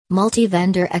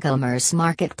multi-vendor e-commerce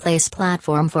marketplace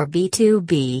platform for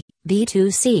B2B,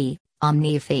 B2C,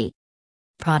 OmniFi.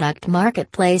 Product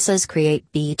marketplaces create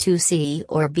B2C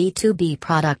or B2B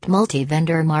product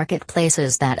multi-vendor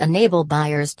marketplaces that enable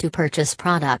buyers to purchase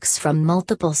products from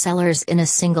multiple sellers in a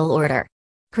single order.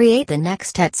 Create the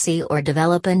next Etsy or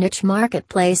develop a niche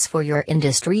marketplace for your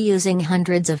industry using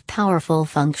hundreds of powerful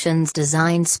functions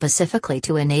designed specifically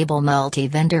to enable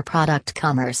multi-vendor product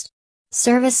commerce.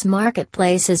 Service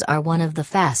marketplaces are one of the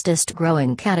fastest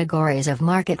growing categories of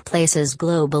marketplaces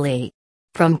globally.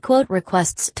 From quote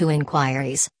requests to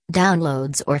inquiries,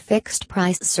 downloads or fixed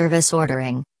price service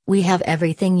ordering, we have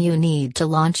everything you need to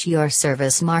launch your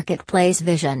service marketplace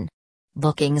vision.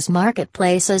 Bookings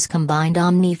marketplaces combined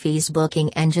OmniFi's booking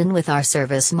engine with our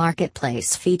service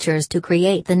marketplace features to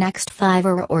create the next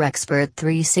Fiverr or Expert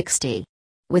 360.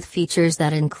 With features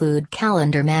that include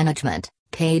calendar management,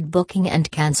 paid booking and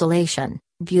cancellation,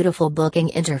 beautiful booking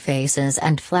interfaces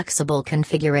and flexible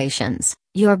configurations,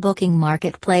 your booking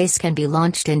marketplace can be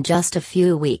launched in just a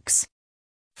few weeks.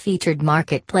 Featured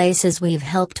marketplaces. We've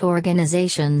helped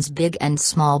organizations big and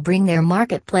small bring their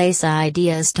marketplace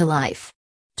ideas to life.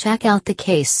 Check out the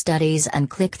case studies and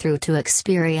click through to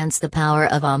experience the power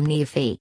of OmniFi.